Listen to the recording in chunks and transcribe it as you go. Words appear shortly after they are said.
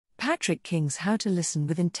Patrick King's How to Listen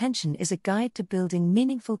with Intention is a guide to building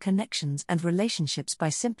meaningful connections and relationships by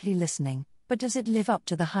simply listening, but does it live up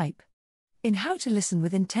to the hype? In How to Listen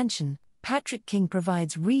with Intention, Patrick King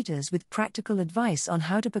provides readers with practical advice on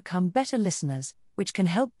how to become better listeners, which can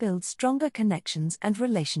help build stronger connections and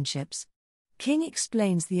relationships. King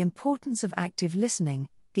explains the importance of active listening,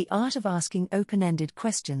 the art of asking open-ended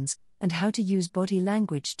questions, and how to use body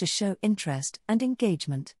language to show interest and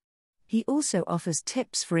engagement. He also offers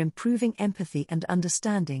tips for improving empathy and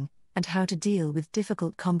understanding, and how to deal with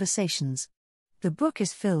difficult conversations. The book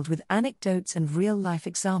is filled with anecdotes and real-life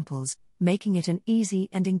examples, making it an easy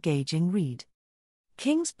and engaging read.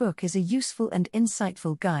 King's book is a useful and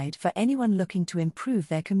insightful guide for anyone looking to improve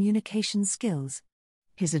their communication skills.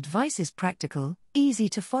 His advice is practical, easy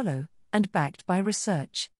to follow, and backed by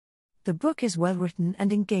research. The book is well written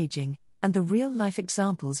and engaging, and the real-life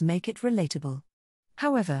examples make it relatable.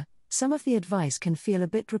 However, some of the advice can feel a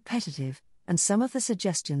bit repetitive, and some of the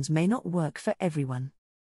suggestions may not work for everyone.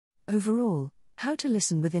 Overall, How to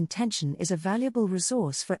Listen with Intention is a valuable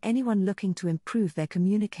resource for anyone looking to improve their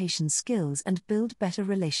communication skills and build better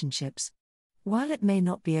relationships. While it may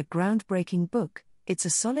not be a groundbreaking book, it's a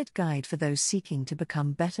solid guide for those seeking to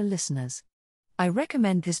become better listeners. I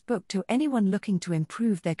recommend this book to anyone looking to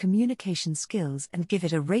improve their communication skills and give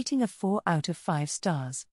it a rating of 4 out of 5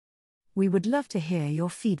 stars. We would love to hear your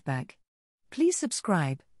feedback. Please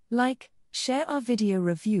subscribe, like, share our video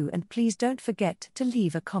review, and please don't forget to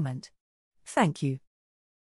leave a comment. Thank you.